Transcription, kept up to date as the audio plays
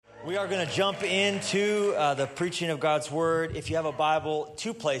We are going to jump into the preaching of God's Word. If you have a Bible,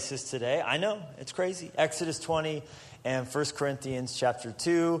 two places today. I know, it's crazy. Exodus 20 and 1 Corinthians chapter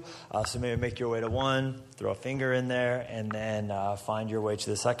 2. So maybe make your way to one, throw a finger in there, and then find your way to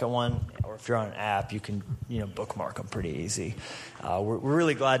the second one. Or if you're on an app, you can bookmark them pretty easy. We're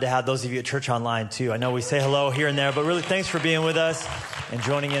really glad to have those of you at Church Online, too. I know we say hello here and there, but really thanks for being with us and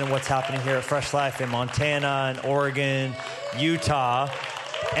joining in what's happening here at Fresh Life in Montana and Oregon, Utah,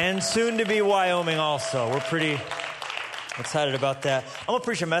 and soon to be Wyoming also. We're pretty excited about that. I'm going to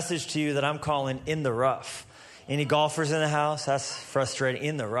preach a message to you that I'm calling In the Rough. Any golfers in the house? That's frustrating.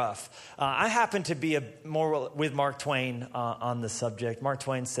 In the rough. I happen to be more with Mark Twain on the subject. Mark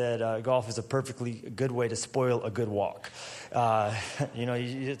Twain said golf is a perfectly good way to spoil a good walk.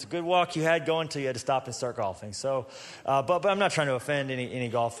 It's a good walk you had going until you had to stop and start golfing. So, but I'm not trying to offend any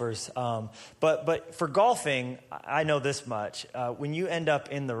golfers. But for golfing, I know this much. When you end up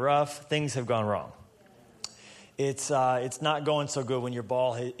in the rough, things have gone wrong. It's not going so good when your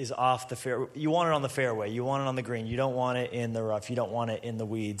ball is off the fairway. You want it on the fairway. You want it on the green. You don't want it in the rough. You don't want it in the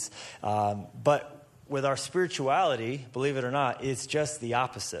weeds. But with our spirituality, believe it or not, it's just the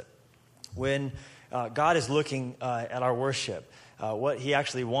opposite. When God is looking at our worship, what he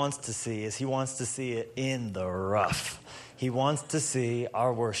actually wants to see is he wants to see it in the rough. He wants to see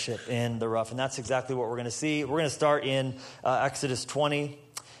our worship in the rough. And that's exactly what we're going to see. We're going to start in Exodus 20.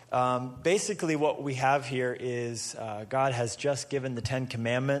 Basically what we have here is God has just given the 10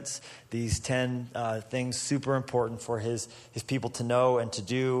 commandments, these 10 things super important for his people to know and to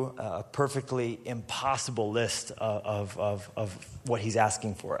do, a perfectly impossible list of what he's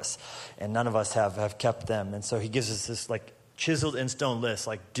asking for us. And none of us have kept them. And so he gives us this like chiseled in stone list,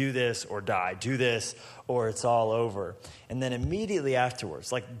 like do this or die, do this or it's all over. And then immediately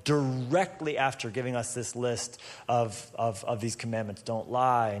afterwards, like directly after giving us this list of these commandments, don't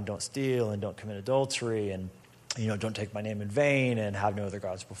lie and don't steal and don't commit adultery and don't take my name in vain and have no other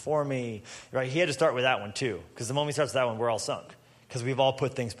gods before me. Right? He had to start with that one too, because the moment he starts with that one, we're all sunk. Because we've all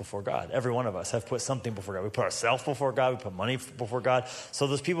put things before God. Every one of us have put something before God. We put ourselves before God. We put money before God. So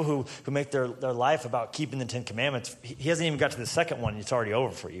those people who make their life about keeping the 10 commandments, he hasn't even got to the second one. It's already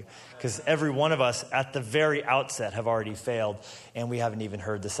over for you. Because every one of us at the very outset have already failed. And we haven't even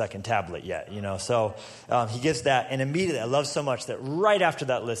heard the second tablet yet. So he gives that. And immediately, I love so much that right after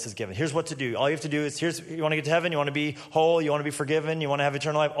that list is given, here's what to do. All you have to do is, you want to get to heaven. You want to be whole. You want to be forgiven. You want to have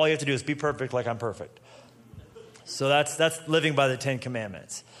eternal life. All you have to do is be perfect like I'm perfect. So that's living by the 10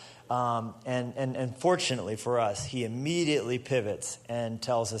 commandments. And fortunately for us, he immediately pivots and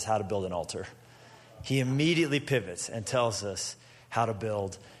tells us how to build an altar. He immediately pivots and tells us how to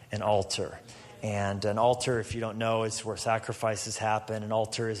build an altar. And an altar, if you don't know, is where sacrifices happen. An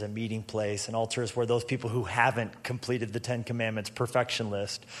altar is a meeting place. An altar is where those people who haven't completed the 10 Commandments perfection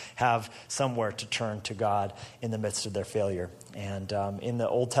list have somewhere to turn to God in the midst of their failure. And in the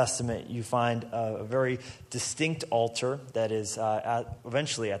Old Testament, you find a very distinct altar that is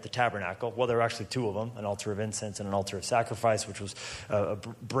eventually at the tabernacle. Well, there are actually two of them, an altar of incense and an altar of sacrifice, which was a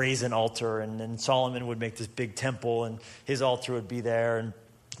brazen altar. And then Solomon would make this big temple, and his altar would be there.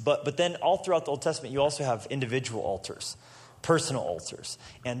 But then all throughout the Old Testament, you also have individual altars, personal altars.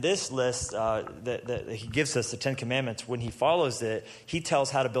 And this list that he gives us, the 10 Commandments, when he follows it, he tells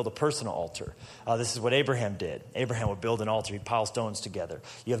how to build a personal altar. This is what Abraham did. Abraham would build an altar. He'd pile stones together.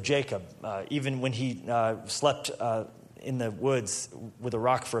 You have Jacob. Even when he slept in the woods with a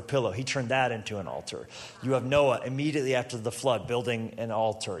rock for a pillow, he turned that into an altar. You have Noah immediately after the flood building an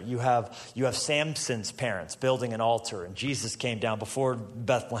altar. You have Samson's parents building an altar, and Jesus came down before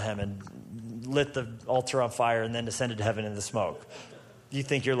Bethlehem and lit the altar on fire and then descended to heaven in the smoke. You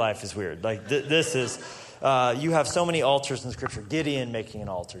think your life is weird. Like this is, you have so many altars in Scripture. Gideon making an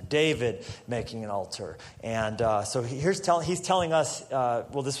altar, David making an altar. And so he's telling us,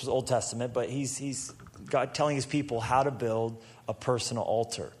 this was Old Testament, but he's God telling his people how to build a personal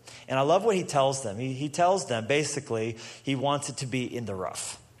altar. And I love what he tells them. He tells them, basically, he wants it to be in the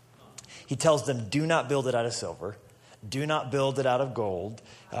rough. He tells them, do not build it out of silver. Do not build it out of gold,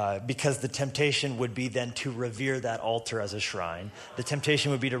 because the temptation would be then to revere that altar as a shrine. The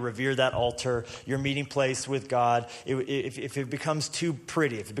temptation would be to revere that altar, your meeting place with God. If it becomes too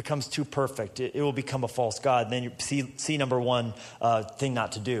pretty, if it becomes too perfect, it will become a false god. And then you see number one thing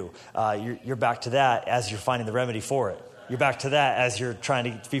not to do. You're back to that as you're finding the remedy for it. You're back to that as you're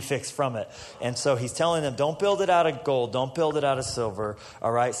trying to be fixed from it. And so he's telling them, don't build it out of gold. Don't build it out of silver.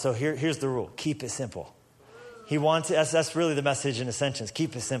 All right, so here's the rule. Keep it simple. He wants, that's really the message in a sentence.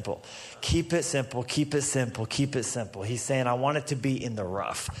 Keep it simple. Keep it simple, keep it simple, keep it simple. He's saying, I want it to be in the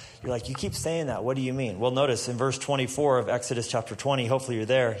rough. You're like, you keep saying that. What do you mean? Well, notice in verse 24 of Exodus chapter 20, hopefully you're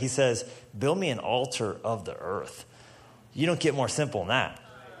there. He says, build me an altar of the earth. You don't get more simple than that.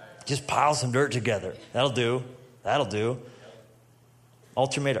 Just pile some dirt together. That'll do. That'll do.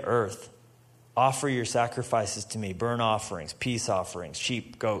 Altar made of earth. Offer your sacrifices to me, burnt offerings, peace offerings,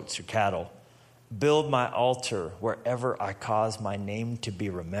 sheep, goats, or cattle. Build my altar wherever I cause my name to be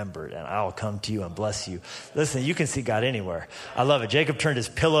remembered, and I will come to you and bless you. Listen, you can see God anywhere. I love it. Jacob turned his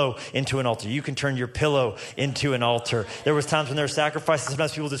pillow into an altar. You can turn your pillow into an altar. There was times when there were sacrifices.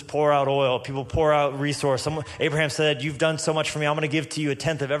 Sometimes people just pour out oil. People pour out resource. Abraham said, you've done so much for me. I'm going to give to you a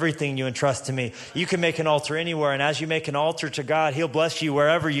tenth of everything you entrust to me. You can make an altar anywhere, and as you make an altar to God, he'll bless you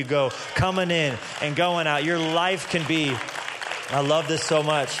wherever you go, coming in and going out. Your life can be, I love this so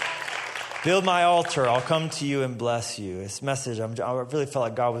much. Build my altar. I'll come to you and bless you. This message, I really felt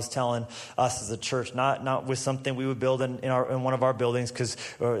like God was telling us as a church, not with something we would build in one of our buildings, because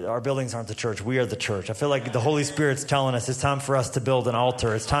our buildings aren't the church. We are the church. I feel like the Holy Spirit's telling us it's time for us to build an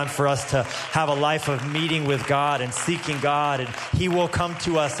altar. It's time for us to have a life of meeting with God and seeking God, and he will come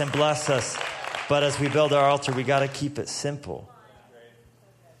to us and bless us. But as we build our altar, we got to keep it simple.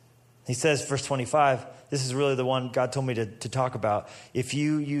 He says, verse 25, this is really the one God told me to talk about. If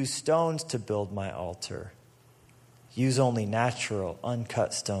you use stones to build my altar, use only natural,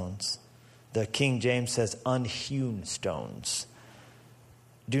 uncut stones. The King James says unhewn stones.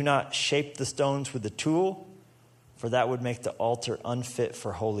 Do not shape the stones with a tool, for that would make the altar unfit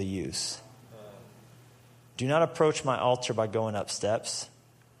for holy use. Do not approach my altar by going up steps.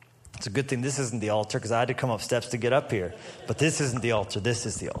 It's a good thing this isn't the altar, because I had to come up steps to get up here. But this isn't the altar. This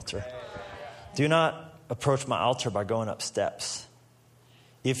is the altar. Do not approach my altar by going up steps.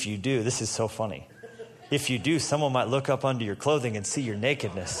 If you do, this is so funny. If you do, someone might look up under your clothing and see your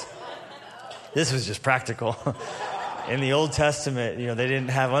nakedness. This was just practical. In the Old Testament, they didn't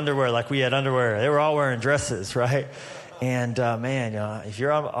have underwear like we had underwear. They were all wearing dresses, right? And if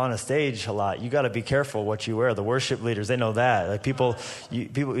you're on a stage a lot, you got to be careful what you wear. The worship leaders, they know that. Like people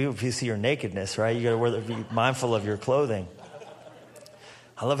see your nakedness, right? You got to be mindful of your clothing.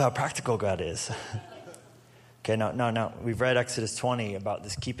 I love how practical God is. Okay, now we've read Exodus 20 about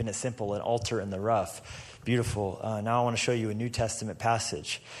this keeping it simple, an altar in the rough. Beautiful. Now I want to show you a New Testament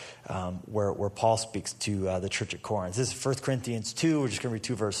passage where Paul speaks to the church at Corinth. This is 1 Corinthians 2. We're just going to read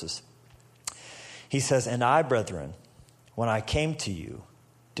 2 verses. He says, and I, brethren, when I came to you,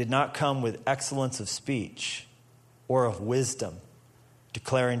 did not come with excellence of speech or of wisdom,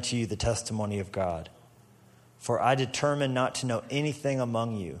 declaring to you the testimony of God. For I determined not to know anything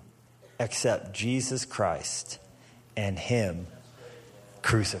among you except Jesus Christ and him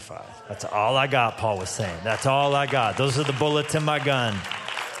crucified. That's all I got, Paul was saying. That's all I got. Those are the bullets in my gun.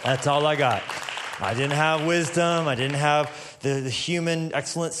 That's all I got. I didn't have wisdom. I didn't have the human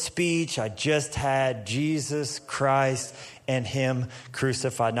excellent speech. I just had Jesus Christ and him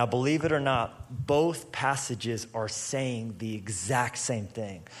crucified. Now, believe it or not, both passages are saying the exact same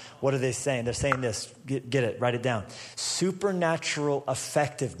thing. What are they saying? They're saying this. Get it. Write it down. Supernatural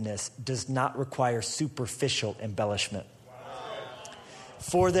effectiveness does not require superficial embellishment.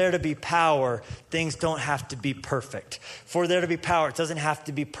 For there to be power, things don't have to be perfect. For there to be power, it doesn't have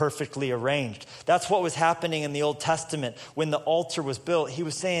to be perfectly arranged. That's what was happening in the Old Testament when the altar was built. He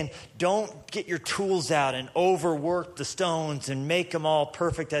was saying, don't get your tools out and overwork the stones and make them all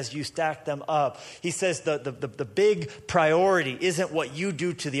perfect as you stack them up. He says the big priority isn't what you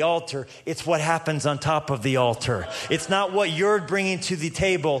do to the altar. It's what happens on top of the altar. It's not what you're bringing to the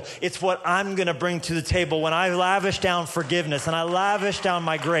table. It's what I'm going to bring to the table when I lavish down forgiveness and I lavish down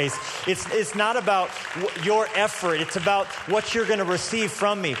my grace. It's not about your effort. It's about what you're going to receive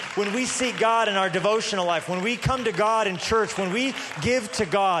from me. When we seek God in our devotional life, when we come to God in church, when we give to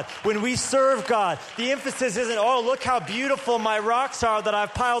God, when we serve God, the emphasis isn't, oh, look how beautiful my rocks are that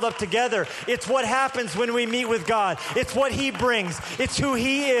I've piled up together. It's what happens when we meet with God. It's what he brings. It's who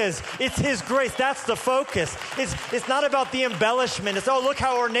he is. It's his grace. That's the focus. It's not about the embellishment. It's, oh, look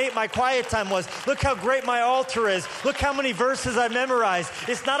how ornate my quiet time was. Look how great my altar is. Look how many verses I've memorized.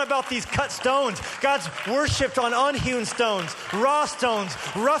 It's not about these cut stones. God's worshipped on unhewn stones, raw stones,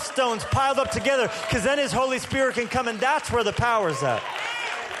 rough stones piled up together, because then his Holy Spirit can come, and that's where the power's at.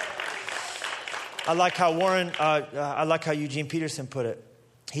 I like how Eugene Peterson put it.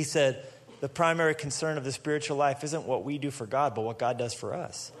 He said, the primary concern of the spiritual life isn't what we do for God, but what God does for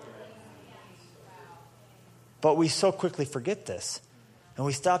us. But we so quickly forget this. And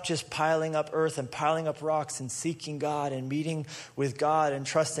we stop just piling up earth and piling up rocks and seeking God and meeting with God and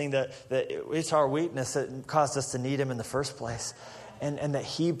trusting that it's our weakness that caused us to need him in the first place. And that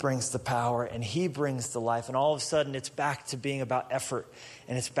he brings the power and he brings the life. And all of a sudden it's back to being about effort.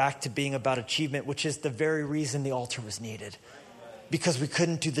 And it's back to being about achievement, which is the very reason the altar was needed. Because we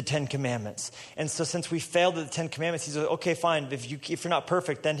couldn't do the 10 Commandments. And so since we failed at the 10 Commandments, he said, okay, fine. If you're not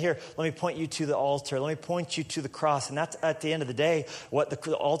perfect, then here, let me point you to the altar. Let me point you to the cross. And that's at the end of the day what the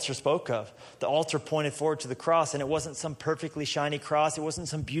altar spoke of. The altar pointed forward to the cross. And it wasn't some perfectly shiny cross. It wasn't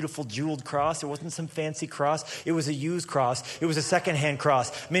some beautiful jeweled cross. It wasn't some fancy cross. It was a used cross. It was a secondhand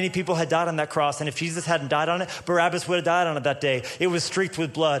cross. Many people had died on that cross. And if Jesus hadn't died on it, Barabbas would have died on it that day. It was streaked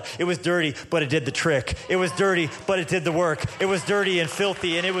with blood. It was dirty, but it did the trick. It was dirty, but it did the work. It was dirty and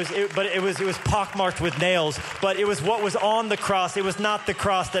filthy, and it was pockmarked with nails, but it was what was on the cross. It was not the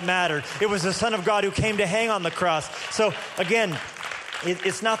cross that mattered. It was the Son of God who came to hang on the cross. So again,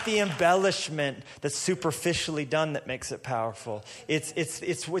 it's not the embellishment that's superficially done that makes it powerful.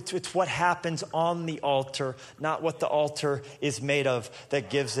 It's what happens on the altar, not what the altar is made of,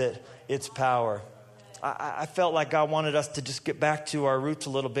 that gives it its power. I felt like God wanted us to just get back to our roots a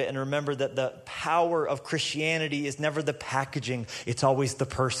little bit and remember that the power of Christianity is never the packaging. It's always the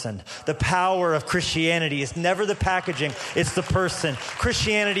person. The power of Christianity is never the packaging. It's the person.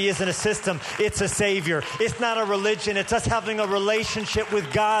 Christianity isn't a system. It's a Savior. It's not a religion. It's us having a relationship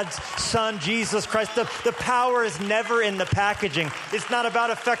with God's Son, Jesus Christ. The power is never in the packaging. It's not about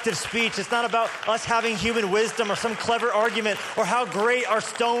effective speech. It's not about us having human wisdom or some clever argument or how great our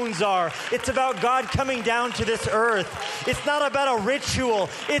stones are. It's about God coming down to this earth. It's not about a ritual.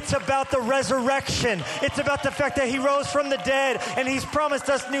 It's about the resurrection. It's about the fact that he rose from the dead and he's promised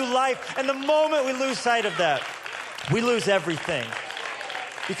us new life. And the moment we lose sight of that, we lose everything.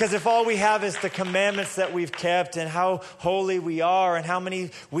 Because if all we have is the commandments that we've kept and how holy we are and how many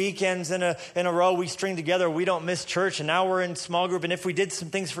weekends in a row we string together, we don't miss church, and now we're in small group, and if we did some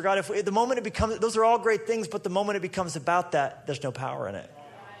things for God, the moment it becomes, those are all great things, but the moment it becomes about that, there's no power in it.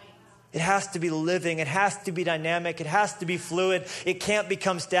 It has to be living. It has to be dynamic. It has to be fluid. It can't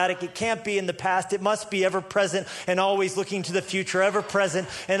become static. It can't be in the past. It must be ever present and always looking to the future, ever present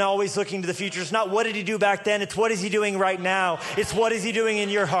and always looking to the future. It's not what did he do back then. It's what is he doing right now. It's what is he doing in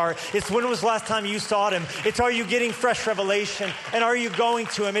your heart. It's when was the last time you sought him. It's are you getting fresh revelation and are you going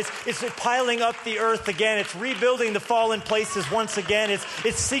to him. It's piling up the earth again. It's rebuilding the fallen places once again.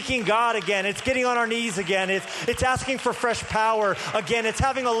 It's seeking God again. It's getting on our knees again. It's asking for fresh power again. It's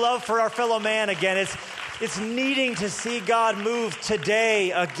having a love for our fellow man again. It's needing to see God move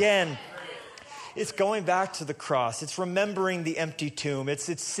today again. It's going back to the cross. It's remembering the empty tomb. It's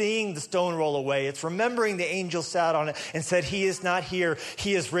seeing the stone roll away. It's remembering the angel sat on it and said, he is not here.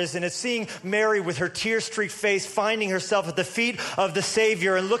 He is risen. It's seeing Mary with her tear-streaked face, finding herself at the feet of the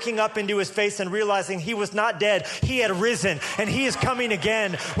Savior and looking up into his face and realizing he was not dead. He had risen and he is coming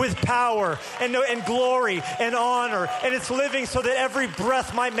again with power and glory and honor. And it's living so that every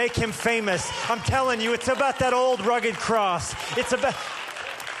breath might make him famous. I'm telling you, it's about that old rugged cross. It's about...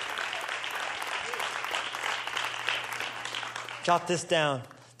 Jot this down.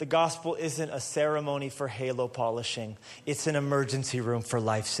 The gospel isn't a ceremony for halo polishing. It's an emergency room for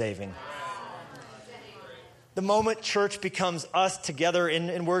life saving. The moment church becomes us together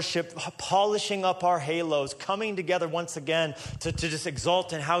in worship, polishing up our halos, coming together once again to just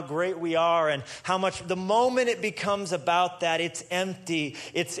exalt in how great we are and how much, the moment it becomes about that, it's empty,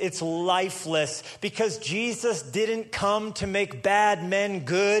 it's lifeless, because Jesus didn't come to make bad men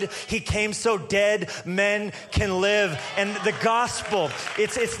good. He came so dead men can live. And the gospel,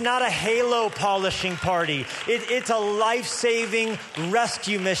 it's not a halo polishing party. It's a life-saving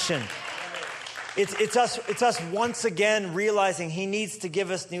rescue mission. It's us once again realizing he needs to give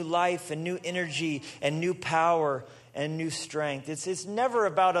us new life and new energy and new power and new strength. It's never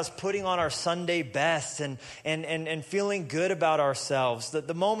about us putting on our Sunday best and feeling good about ourselves.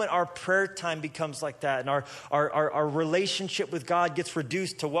 The moment our prayer time becomes like that and our relationship with God gets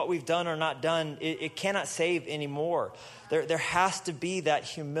reduced to what we've done or not done, it cannot save anymore. There has to be that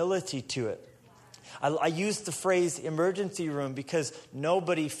humility to it. I use the phrase emergency room because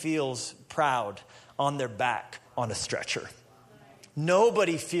nobody feels proud on their back on a stretcher.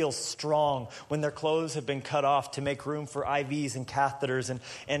 Nobody feels strong when their clothes have been cut off to make room for IVs and catheters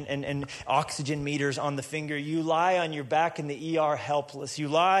and oxygen meters on the finger. You lie on your back in the ER helpless. You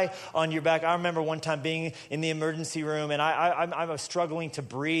lie on your back. I remember one time being in the emergency room and I was struggling to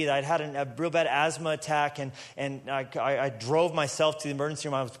breathe. I'd had a real bad asthma attack and I drove myself to the emergency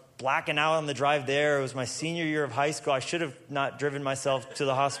room. I was blacking out on the drive there. It was my senior year of high school. I should have not driven myself to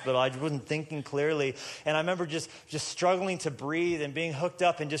the hospital. I wasn't thinking clearly. And I remember just struggling to breathe and being hooked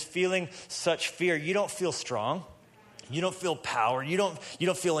up and just feeling such fear. You don't feel strong. You don't feel power. You don't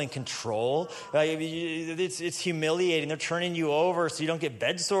feel in control. It's humiliating. They're turning you over so you don't get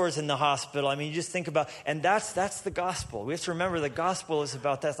bed sores in the hospital. I mean, you just think about, and that's the gospel. We have to remember the gospel is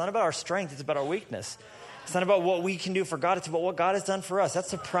about that. It's not about our strength. It's about our weakness. It's not about what we can do for God. It's about what God has done for us.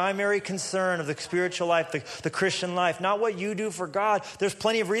 That's the primary concern of the spiritual life, the Christian life. Not what you do for God. There's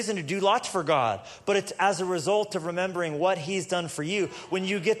plenty of reason to do lots for God. But it's as a result of remembering what he's done for you. When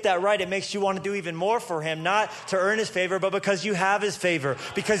you get that right, it makes you want to do even more for him. Not to earn his favor, but because you have his favor.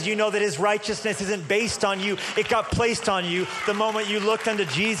 Because you know that his righteousness isn't based on you. It got placed on you the moment you looked unto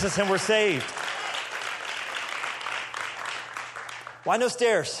Jesus and were saved. Why no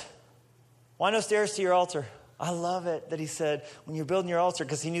stairs? Why no stairs to your altar? I love it that he said, when you're building your altar,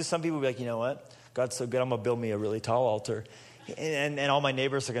 because he knew some people would be like, you know what? God's so good, I'm going to build me a really tall altar. And all my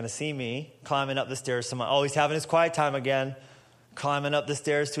neighbors are going to see me climbing up the stairs. He's having his quiet time again, climbing up the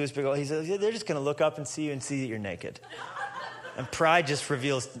stairs to his big altar. He says, they're just going to look up and see you and see that you're naked. And pride just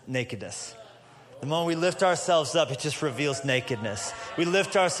reveals nakedness. The moment we lift ourselves up, it just reveals nakedness. We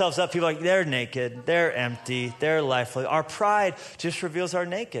lift ourselves up, people are like, they're naked, they're empty, they're lifeless. Our pride just reveals our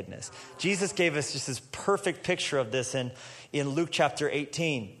nakedness. Jesus gave us just this perfect picture of this in Luke chapter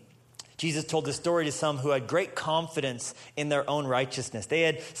 18. Jesus told this story to some who had great confidence in their own righteousness. They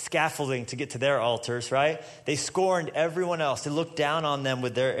had scaffolding to get to their altars, right? They scorned everyone else. They looked down on them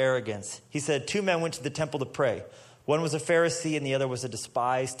with their arrogance. He said, 2 men went to the temple to pray. One was a Pharisee and the other was a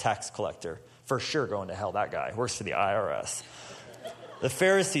despised tax collector. For sure going to hell, that guy works for the IRS. The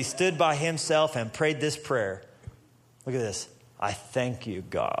Pharisee stood by himself and prayed this prayer. Look at this. I thank you,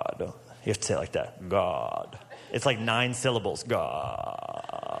 God. You have to say it like that. God. It's like 9 syllables.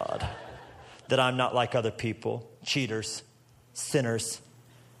 God. That I'm not like other people. Cheaters. Sinners.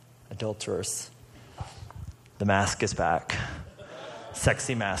 Adulterers. The mask is back.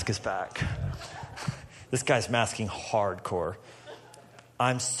 Sexy mask is back. This guy's masking hardcore.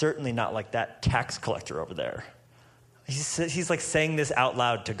 I'm certainly not like that tax collector over there. He's like saying this out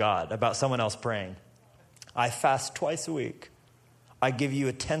loud to God about someone else praying. I fast twice a week. I give you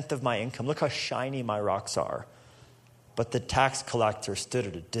 1/10 of my income. Look how shiny my rocks are. But the tax collector stood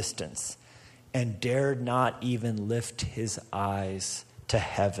at a distance and dared not even lift his eyes to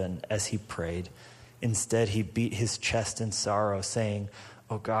heaven as he prayed. Instead, he beat his chest in sorrow, saying,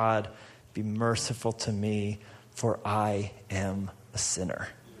 "Oh God, be merciful to me, for I am a sinner."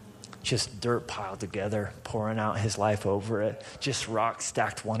 Just dirt piled together, pouring out his life over it. Just rocks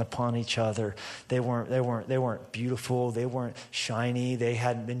stacked one upon each other. They weren't beautiful. They weren't shiny. They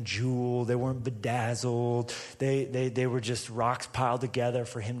hadn't been jeweled. They weren't bedazzled. They were just rocks piled together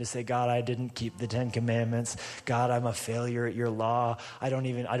for him to say, God, I didn't keep the 10 Commandments. God, I'm a failure at your law.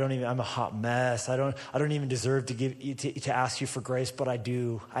 I'm a hot mess. I don't even deserve to ask you for grace, but I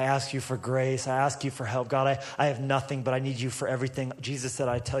do. I ask you for grace. I ask you for help. God, I have nothing, but I need you for everything. Jesus said,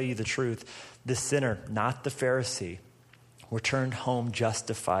 I tell you the truth. The sinner, not the Pharisee, returned home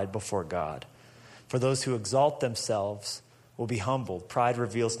justified before God. For those who exalt themselves will be humbled. Pride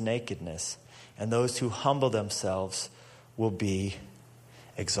reveals nakedness. And those who humble themselves will be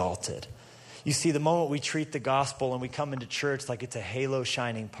exalted. You see, the moment we treat the gospel and we come into church like it's a halo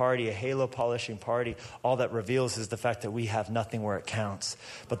shining party, a halo polishing party, all that reveals is the fact that we have nothing where it counts.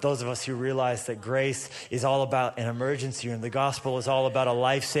 But those of us who realize that grace is all about an emergency and the gospel is all about a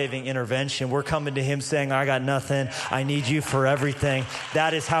life-saving intervention, we're coming to him saying, I got nothing. I need you for everything.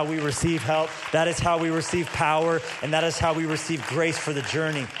 That is how we receive help. That is how we receive power. And that is how we receive grace for the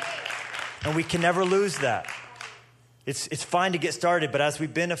journey. And we can never lose that. It's fine to get started, but as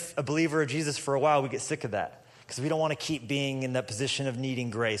we've been a believer of Jesus for a while, we get sick of that because we don't want to keep being in that position of needing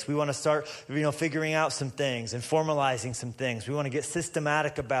grace. We want to start, figuring out some things and formalizing some things. We want to get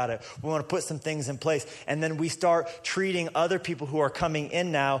systematic about it. We want to put some things in place. And then we start treating other people who are coming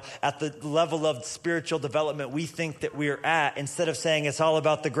in now at the level of spiritual development we think that we're at. Instead of saying it's all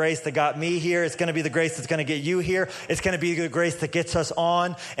about the grace that got me here, it's going to be the grace that's going to get you here. It's going to be the grace that gets us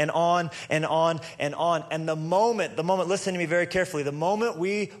on and on and on and on. And the moment, listen to me very carefully, the moment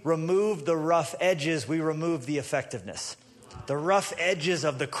we remove the rough edges, we remove the effectiveness. The rough edges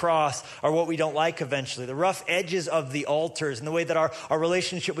of the cross are what we don't like eventually. The rough edges of the altars and the way that our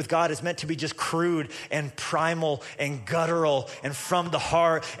relationship with God is meant to be just crude and primal and guttural and from the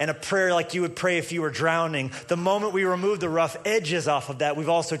heart and a prayer like you would pray if you were drowning. The moment we remove the rough edges off of that, we've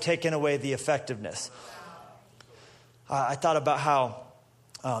also taken away the effectiveness. I thought about how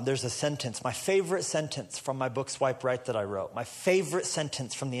there's a sentence, my favorite sentence from my book, Swipe Right, that I wrote. My favorite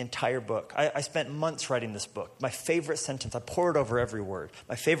sentence from the entire book. I spent months writing this book. My favorite sentence, I poured over every word.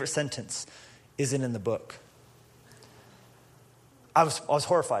 My favorite sentence isn't in the book. I was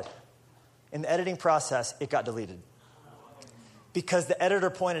horrified. In the editing process, it got deleted. Because the editor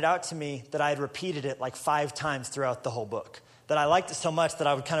pointed out to me that I had repeated it like 5 times throughout the whole book. That I liked it so much that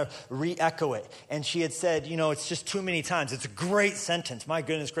I would kind of re-echo it. And she had said, it's just too many times. It's a great sentence. My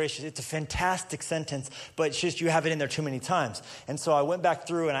goodness gracious, it's a fantastic sentence, but it's just you have it in there too many times. And so I went back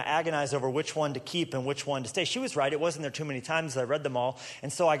through and I agonized over which one to keep and which one to stay. She was right. It wasn't there too many times. I read them all.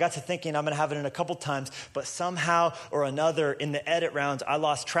 And so I got to thinking I'm going to have it in a couple times, but somehow or another in the edit rounds, I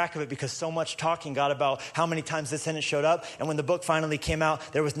lost track of it because so much talking got about how many times this sentence showed up. And when the book finally came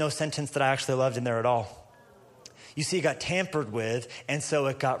out, there was no sentence that I actually loved in there at all. You see, it got tampered with, and so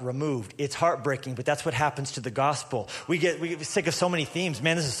it got removed. It's heartbreaking, but that's what happens to the gospel. We get sick of so many themes.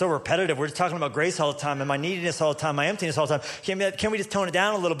 Man, this is so repetitive. We're just talking about grace all the time, and my neediness all the time, my emptiness all the time. Can we just tone it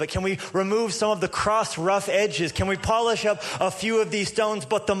down a little bit? Can we remove some of the cross, rough edges? Can we polish up a few of these stones?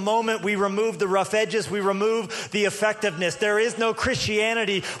 But the moment we remove the rough edges, we remove the effectiveness. There is no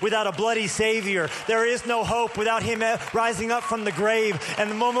Christianity without a bloody Savior. There is no hope without Him rising up from the grave. And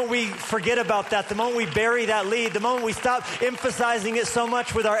the moment we forget about that, the moment we bury that lead, the moment we stop emphasizing it so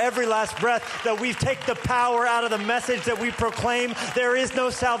much with our every last breath that we take the power out of the message that we proclaim. There is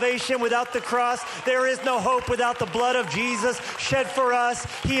no salvation without the cross. There is no hope without the blood of Jesus shed for us.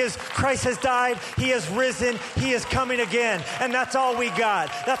 Christ has died. He has risen. He is coming again. And that's all we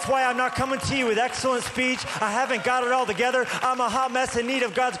got. That's why I'm not coming to you with excellent speech. I haven't got it all together. I'm a hot mess in need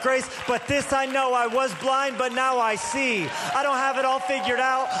of God's grace. But this I know, I was blind, but now I see. I don't have it all figured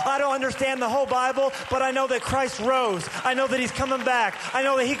out. I don't understand the whole Bible, but I know that Christ rose. I know that He's coming back. I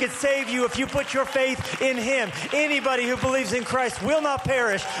know that He could save you if you put your faith in Him. Anybody who believes in Christ will not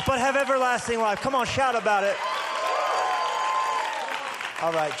perish, but have everlasting life. Come on, shout about it.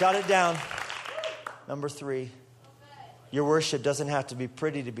 All right, jot it down. Number 3, your worship doesn't have to be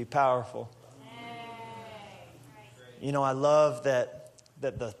pretty to be powerful. I love that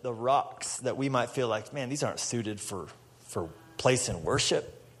the rocks that we might feel like, man, these aren't suited for place in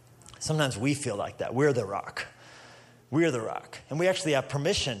worship. Sometimes we feel like that. We're the rock. We're the rock. And we actually have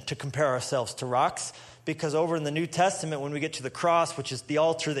permission to compare ourselves to rocks because over in the New Testament, when we get to the cross, which is the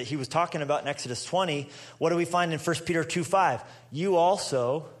altar that he was talking about in Exodus 20, what do we find in 1 Peter 2:5? You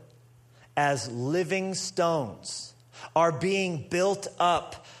also, as living stones, are being built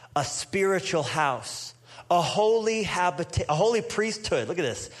up a spiritual house, a holy priesthood. Look at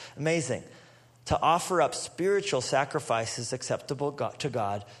this. Amazing. To offer up spiritual sacrifices acceptable to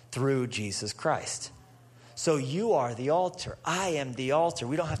God through Jesus Christ. So you are the altar. I am the altar.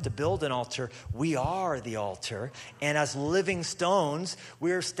 We don't have to build an altar. We are the altar. And as living stones,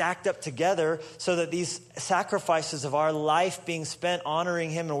 we're stacked up together so that these sacrifices of our life being spent honoring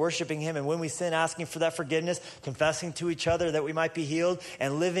Him and worshiping Him, and when we sin, asking for that forgiveness, confessing to each other that we might be healed,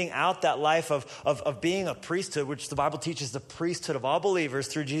 and living out that life of being a priesthood, which the Bible teaches the priesthood of all believers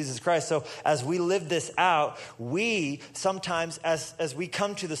through Jesus Christ. So as we live this out, we sometimes, as we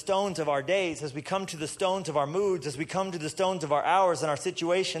come to the stones of our days, as we come to the stones of our moods, as we come to the stones of our hours and our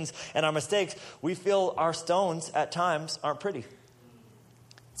situations and our mistakes, we feel our stones at times aren't pretty. It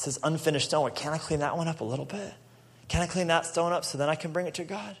says unfinished stone. Can I clean that one up a little bit? Can I clean that stone up so then I can bring it to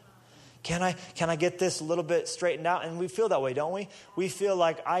God? Can I get this a little bit straightened out? And we feel that way, don't we? We feel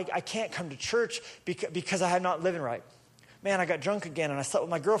like I can't come to church because I am not living right. Man, I got drunk again, and I slept with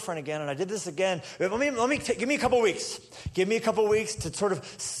my girlfriend again, and I did this again. Give me a couple weeks. Give me a couple weeks to sort of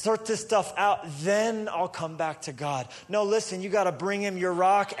sort this stuff out. Then I'll come back to God. No, listen, you got to bring Him your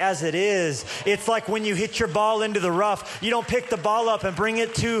rock as it is. It's like when you hit your ball into the rough. You don't pick the ball up and bring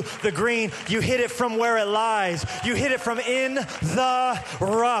it to the green. You hit it from where it lies. You hit it from in the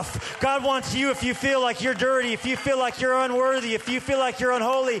rough. God wants you, if you feel like you're dirty, if you feel like you're unworthy, if you feel like you're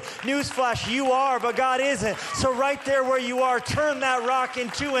unholy, newsflash, you are, but God isn't. So right there where you are, turn that rock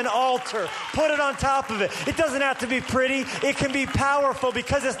into an altar. Put it on top of it. It doesn't have to be pretty. It can be powerful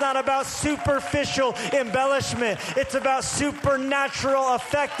because it's not about superficial embellishment. It's about supernatural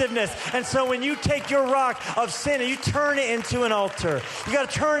effectiveness. And so when you take your rock of sin and you turn it into an altar, you got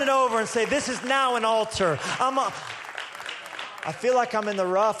to turn it over and say, this is now an altar. I feel like I'm in the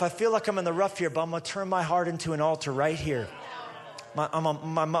rough. I feel like I'm in the rough here, but I'm going to turn my heart into an altar right here.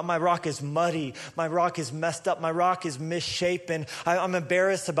 My rock is muddy. My rock is messed up. My rock is misshapen. I'm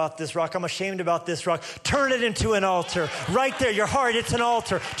embarrassed about this rock. I'm ashamed about this rock. Turn it into an altar. Right there, your heart, it's an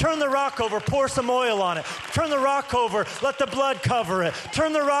altar. Turn the rock over. Pour some oil on it. Turn the rock over. Let the blood cover it.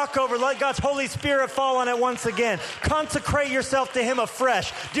 Turn the rock over. Let God's Holy Spirit fall on it once again. Consecrate yourself to Him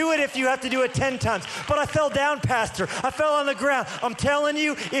afresh. Do it if you have to do it 10 times. But I fell down, Pastor. I fell on the ground. I'm telling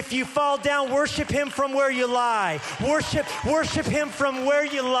you, if you fall down, worship Him from where you lie. Worship Him from where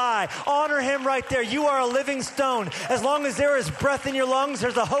you lie. Honor Him right there. You are a living stone. As long as there is breath in your lungs,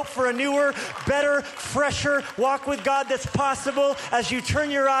 there's a hope for a newer, better, fresher walk with God that's possible as you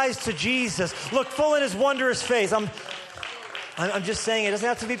turn your eyes to Jesus. Look full in His wondrous face. I'm just saying, it doesn't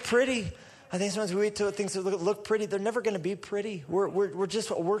have to be pretty. I think sometimes we wait till things look pretty. They're never going to be pretty. We're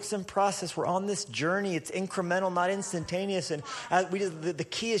just works in process. We're on this journey. It's incremental, not instantaneous. And the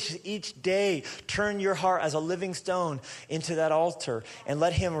key is just each day, turn your heart as a living stone into that altar and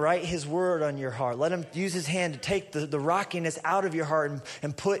let Him write His word on your heart. Let Him use His hand to take the rockiness out of your heart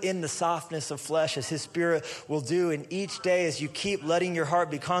and put in the softness of flesh as His Spirit will do. And each day as you keep letting your heart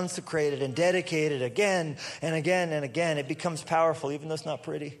be consecrated and dedicated again and again and again, it becomes powerful, even though it's not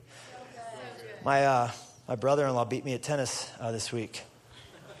pretty. My brother-in-law beat me at tennis this week,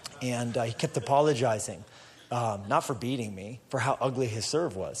 and he kept apologizing, not for beating me, for how ugly his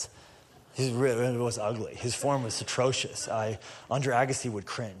serve was. It was ugly. His form was atrocious. Andre Agassi would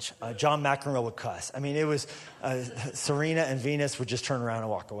cringe. John McEnroe would cuss. I mean, it was Serena and Venus would just turn around and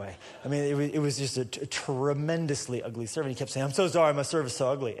walk away. I mean, it was just a tremendously ugly serve. And he kept saying, "I'm so sorry, my serve is so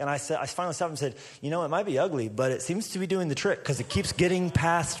ugly." And I finally stopped and said, "It might be ugly, but it seems to be doing the trick because it keeps getting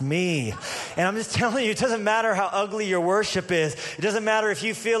past me." And I'm just telling you, it doesn't matter how ugly your worship is. It doesn't matter if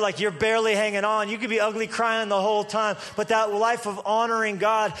you feel like you're barely hanging on. You could be ugly crying the whole time. But that life of honoring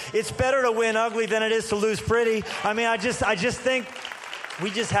God, it's better to win ugly than it is to lose pretty. I mean, I just think we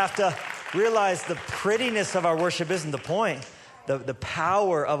just have to realize the prettiness of our worship isn't the point. The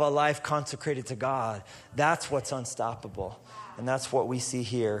power of a life consecrated to God, that's what's unstoppable. And that's what we see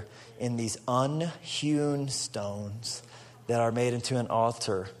here in these unhewn stones that are made into an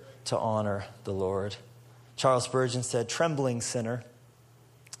altar to honor the Lord. Charles Spurgeon said, "Trembling sinner,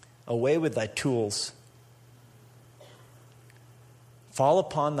 away with thy tools. Fall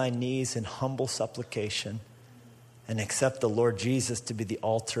upon thy knees in humble supplication and accept the Lord Jesus to be the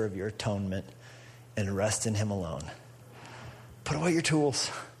altar of your atonement and rest in Him alone." Put away your tools.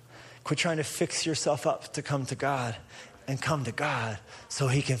 Quit trying to fix yourself up to come to God, and come to God so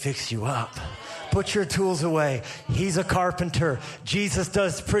He can fix you up. Put your tools away. He's a carpenter. Jesus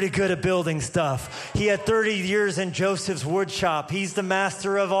does pretty good at building stuff. He had 30 years in Joseph's wood shop. He's the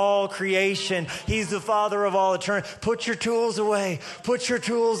master of all creation. He's the father of all eternity. Put your tools away. Put your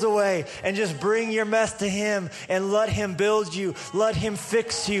tools away and just bring your mess to Him and let Him build you. Let Him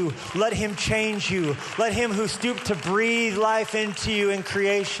fix you. Let Him change you. Let Him who stooped to breathe life into you in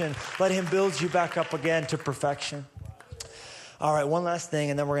creation, let Him build you back up again to perfection. All right, one last thing,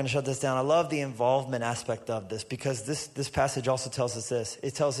 and then we're going to shut this down. I love the involvement aspect of this because this passage also tells us this.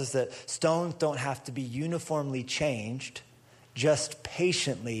 It tells us that stones don't have to be uniformly changed, just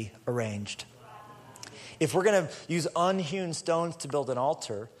patiently arranged. If we're going to use unhewn stones to build an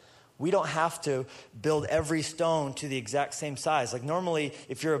altar, we don't have to build every stone to the exact same size. Like normally,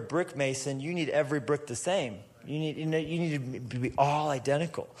 if you're a brick mason, you need every brick the same. You need to be all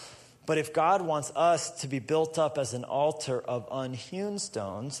identical. But if God wants us to be built up as an altar of unhewn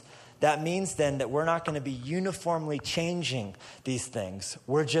stones, that means then that we're not going to be uniformly changing these things.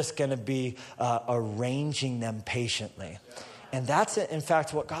 We're just going to be arranging them patiently. And that's, in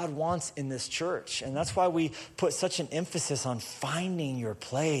fact, what God wants in this church. And that's why we put such an emphasis on finding your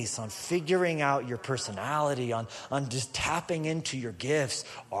place, on figuring out your personality, on just tapping into your gifts.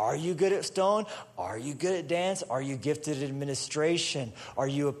 Are you good at stone? Are you good at dance? Are you gifted at administration? Are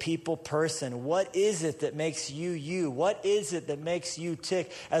you a people person? What is it that makes you you? What is it that makes you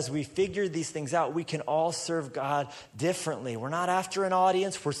tick? As we figure these things out, we can all serve God differently. We're not after an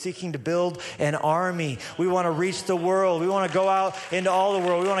audience. We're seeking to build an army. We want to reach the world. We want to go out into all the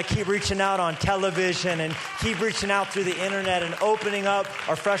world. We want to keep reaching out on television and keep reaching out through the internet and opening up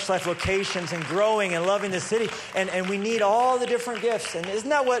our Fresh Life locations and growing and loving the city. And we need all the different gifts. And isn't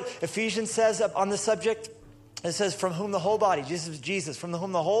that what Ephesians says on the subject? It says, from whom the whole body, Jesus, from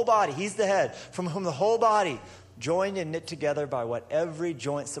whom the whole body, He's the head, from whom the whole body, joined and knit together by what every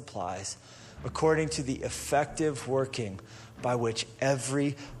joint supplies, according to the effective working by which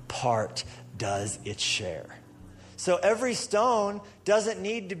every part does its share. So every stone doesn't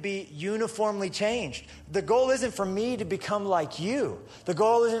need to be uniformly changed. The goal isn't for me to become like you. The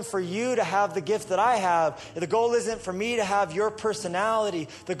goal isn't for you to have the gift that I have. The goal isn't for me to have your personality.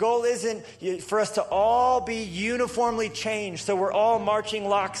 The goal isn't for us to all be uniformly changed so we're all marching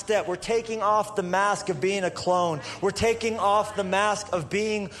lockstep. We're taking off the mask of being a clone. We're taking off the mask of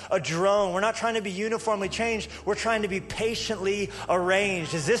being a drone. We're not trying to be uniformly changed. We're trying to be patiently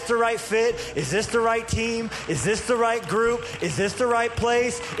arranged. Is this the right fit? Is this the right team? Is this the right group? Is this the right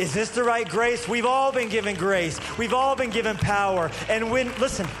place? Is this the right grace? We've all been given grace. We've all been given power. And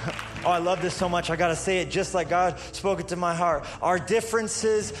listen, I love this so much. I got to say it just like God spoke it to my heart. Our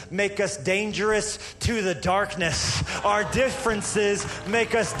differences make us dangerous to the darkness. Our differences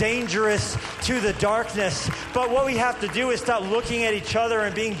make us dangerous to the darkness. But what we have to do is stop looking at each other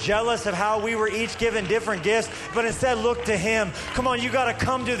and being jealous of how we were each given different gifts, but instead look to Him. Come on, you got to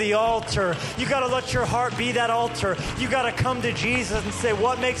come to the altar. You got to let your heart be that altar. You got to come to Jesus and say,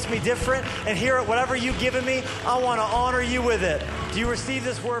 what makes me different? And here, whatever you've given me, I want to honor you with it. Do you receive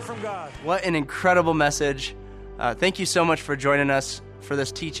this word from God? What an incredible message. Thank you so much for joining us for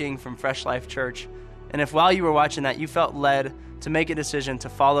this teaching from Fresh Life Church. And if while you were watching that, you felt led to make a decision to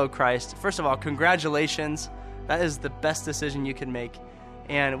follow Christ, first of all, congratulations. That is the best decision you can make.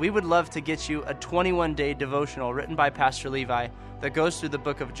 And we would love to get you a 21-day devotional written by Pastor Levi that goes through the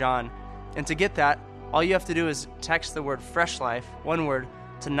book of John. And to get that, all you have to do is text the word Fresh Life, one word,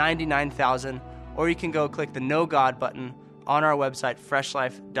 to 99,000, or you can go click the Know God button on our website,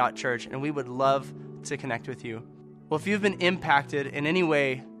 freshlife.church, and we would love to connect with you. Well, if you've been impacted in any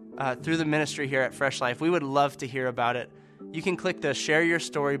way through the ministry here at Fresh Life, we would love to hear about it. You can click the Share Your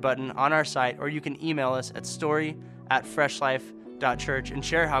Story button on our site, or you can email us at story@freshlife.church and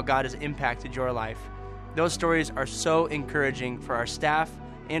share how God has impacted your life. Those stories are so encouraging for our staff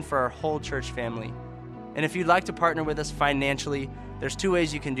and for our whole church family. And if you'd like to partner with us financially, there's two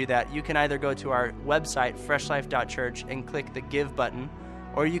ways you can do that. You can either go to our website, freshlife.church, and click the Give button,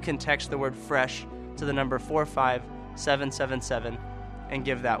 or you can text the word FRESH to the number 45777 and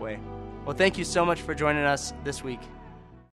give that way. Well, thank you so much for joining us this week.